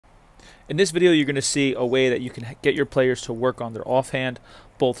In this video, you're going to see a way that you can get your players to work on their offhand,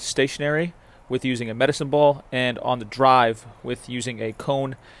 both stationary with using a medicine ball and on the drive with using a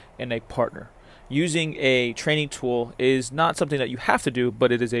cone and a partner. Using a training tool is not something that you have to do,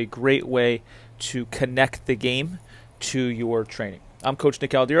 but it is a great way to connect the game to your training. I'm Coach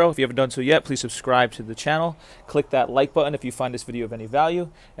Nick Aldiro. If you haven't done so yet, please subscribe to the channel. Click that like button if you find this video of any value,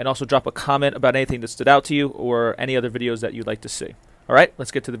 and also drop a comment about anything that stood out to you or any other videos that you'd like to see. All right,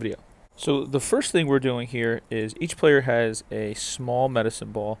 let's get to the video. So the first thing we're doing here is each player has a small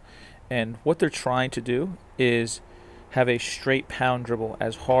medicine ball, and what they're trying to do is have a straight pound dribble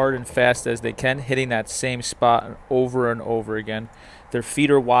as hard and fast as they can, hitting that same spot over and over again. Their feet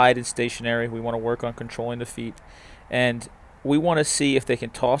are wide and stationary. We want to work on controlling the feet, and we want to see if they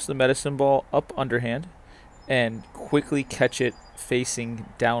can toss the medicine ball up underhand and quickly catch it facing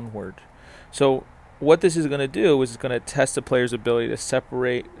downward. So what this is going to do is it's going to test the player's ability to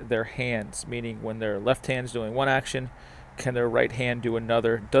separate their hands, meaning when their left hand's doing one action, can their right hand do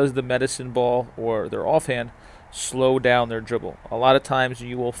another? Does the medicine ball or their offhand slow down their dribble? A lot of times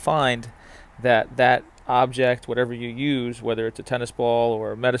you will find that that object, whatever you use, whether it's a tennis ball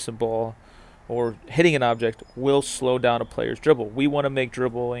or a medicine ball or hitting an object, will slow down a player's dribble. We want to make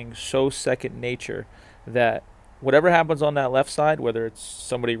dribbling so second nature that whatever happens on that left side, whether it's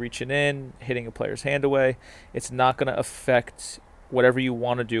somebody reaching in, hitting a player's hand away, it's not going to affect whatever you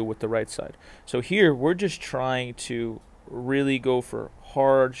want to do with the right side. So here we're just trying to really go for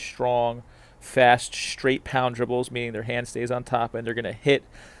hard, strong, fast, straight pound dribbles, meaning their hand stays on top and they're going to hit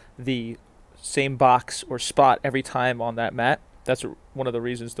the same box or spot every time on that mat. That's one of the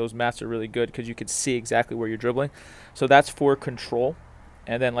reasons those mats are really good, because you can see exactly where you're dribbling. So that's for control.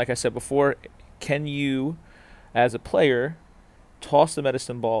 And then, like I said before, can you, as a player, toss the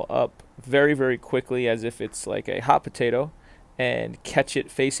medicine ball up very, very quickly as if it's like a hot potato and catch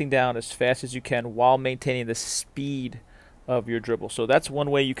it facing down as fast as you can while maintaining the speed of your dribble? So that's one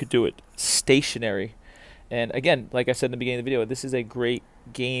way you could do it, stationary. And again, like I said in the beginning of the video, this is a great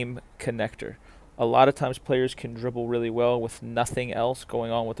game connector. A lot of times players can dribble really well with nothing else going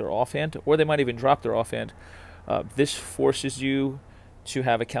on with their offhand, or they might even drop their offhand. This forces you to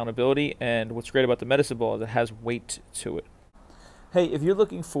have accountability, and what's great about the medicine ball is it has weight to it. Hey, if you're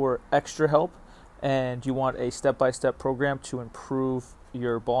looking for extra help and you want a step-by-step program to improve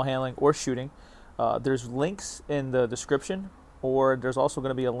your ball handling or shooting, there's links in the description, or there's also going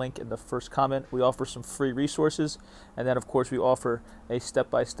to be a link in the first comment. We offer some free resources, and then of course we offer a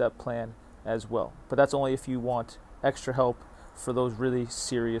step-by-step plan as well. But that's only if you want extra help for those really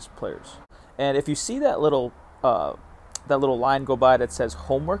serious players. And if you see that little line go by that says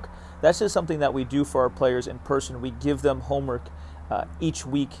homework, that's just something that we do for our players in person. We give them homework each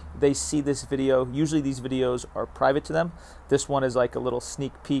week. They see this video. Usually these videos are private to them. This one is like a little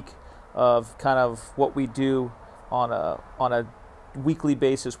sneak peek of kind of what we do on a weekly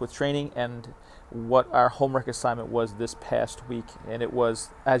basis with training and what our homework assignment was this past week. And it was,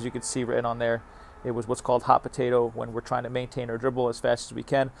 as you can see written on there, it was what's called hot potato, when we're trying to maintain our dribble as fast as we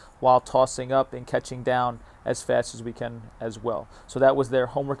can while tossing up and catching down as fast as we can as well. So that was their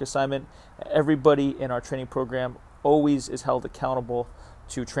homework assignment. Everybody in our training program always is held accountable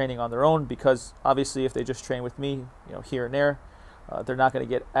to training on their own, because obviously if they just train with me, here and there, they're not going to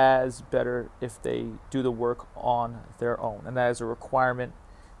get as better if they do the work on their own. And that is a requirement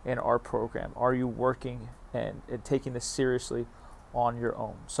in our program. Are you working and taking this seriously on your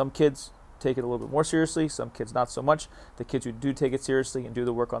own? Some kids take it a little bit more seriously, some kids not so much. The kids who do take it seriously and do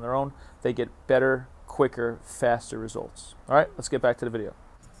the work on their own, they get better, quicker, faster results. All right, let's get back to the video.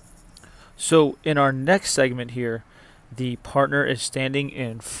 So in our next segment here, the partner is standing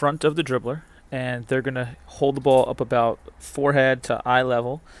in front of the dribbler, and they're going to hold the ball up about forehead to eye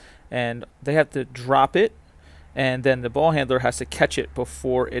level, and they have to drop it, and then the ball handler has to catch it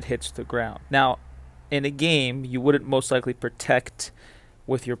before it hits the ground. Now, in a game, you wouldn't most likely protect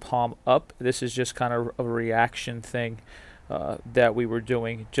with your palm up. This is just kind of a reaction thing that we were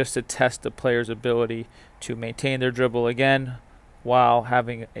doing just to test the player's ability to maintain their dribble again while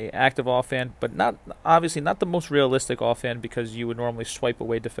having an active offhand, but obviously not the most realistic offhand, because you would normally swipe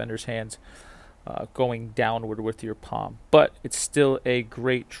away defenders' hands going downward with your palm. But it's still a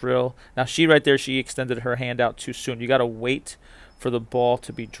great drill. Now she extended her hand out too soon. You got to wait for the ball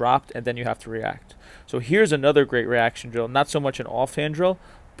to be dropped, and then you have to react. So here's another great reaction drill. Not so much an offhand drill,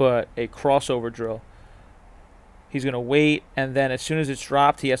 but a crossover drill. He's going to wait, and then as soon as it's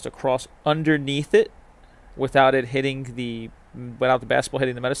dropped, he has to cross underneath it without the basketball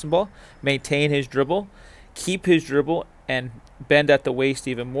hitting the medicine ball, maintain his dribble, keep his dribble and bend at the waist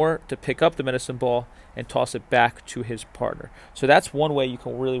even more to pick up the medicine ball and toss it back to his partner. So that's one way you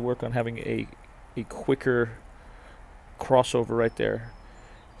can really work on having a quicker crossover right there,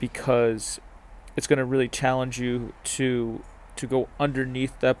 because it's going to really challenge you to go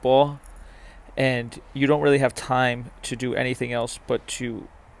underneath that ball, and you don't really have time to do anything else but you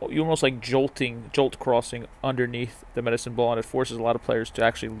almost like jolt crossing underneath the medicine ball, and it forces a lot of players to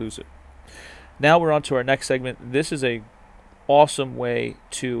actually lose it. Now we're on to our next segment. This is a awesome way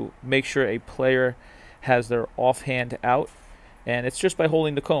to make sure a player has their offhand out, and it's just by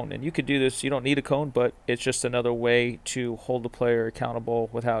holding the cone. And you could do this, you don't need a cone, but it's just another way to hold the player accountable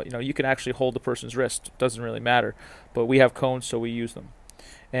without, you can actually hold the person's wrist. It doesn't really matter, but we have cones, so we use them.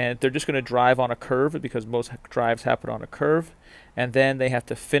 And they're just going to drive on a curve, because most drives happen on a curve, and then they have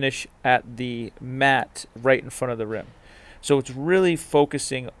to finish at the mat right in front of the rim. So it's really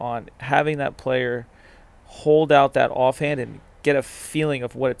focusing on having that player hold out that offhand and get a feeling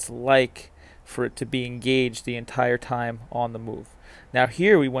of what it's like for it to be engaged the entire time on the move. Now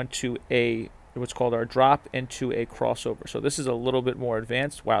here we went to what's called our drop into a crossover. So this is a little bit more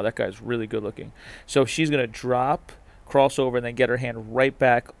advanced. Wow, that guy's really good looking. So she's going to drop, crossover, and then get her hand right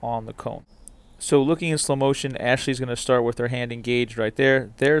back on the cone. So looking in slow motion, Ashley's going to start with her hand engaged right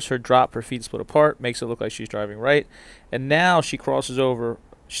there. There's her drop, her feet split apart, makes it look like she's driving right. And now she crosses over.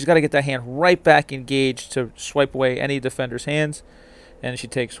 She's got to get that hand right back engaged to swipe away any defender's hands. And she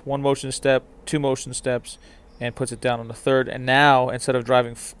takes one motion step, two motion steps, and puts it down on the third. And now, instead of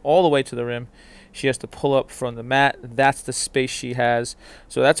driving all the way to the rim, she has to pull up from the mat. That's the space she has.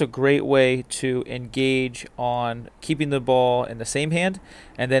 So that's a great way to engage on keeping the ball in the same hand,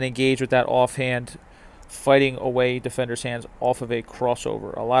 and then engage with that offhand, fighting away defenders' hands off of a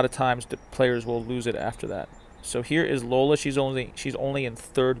crossover. A lot of times the players will lose it after that. So here is Lola. She's only in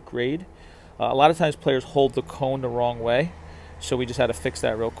 3rd grade. A lot of times players hold the cone the wrong way, so we just had to fix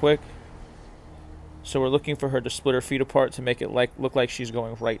that real quick. So we're looking for her to split her feet apart to make it look like she's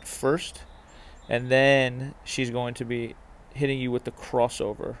going right first. And then she's going to be hitting you with the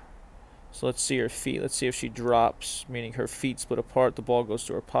crossover. So let's see her feet. Let's see if she drops, meaning her feet split apart. The ball goes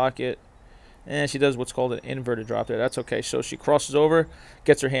to her pocket. And she does what's called an inverted drop there. That's okay. So she crosses over,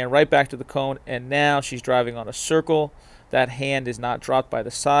 gets her hand right back to the cone, and now she's driving on a circle. That hand is not dropped by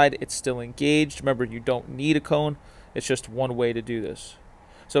the side. It's still engaged. Remember, you don't need a cone. It's just one way to do this.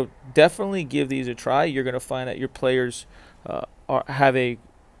 So definitely give these a try. You're going to find that your players have a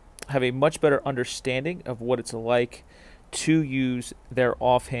much better understanding of what it's like to use their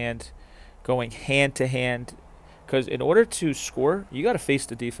offhand going hand to hand, because in order to score, you got to face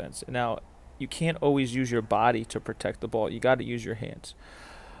the defense. Now, you can't always use your body to protect the ball. You got to use your hands.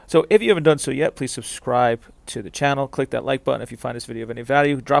 So if you haven't done so yet, please subscribe to the channel. Click that like button if you find this video of any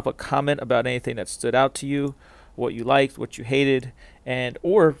value. Drop a comment about anything that stood out to you, what you liked, what you hated,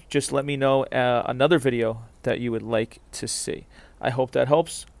 or just let me know another video that you would like to see. I hope that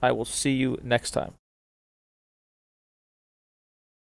helps. I will see you next time.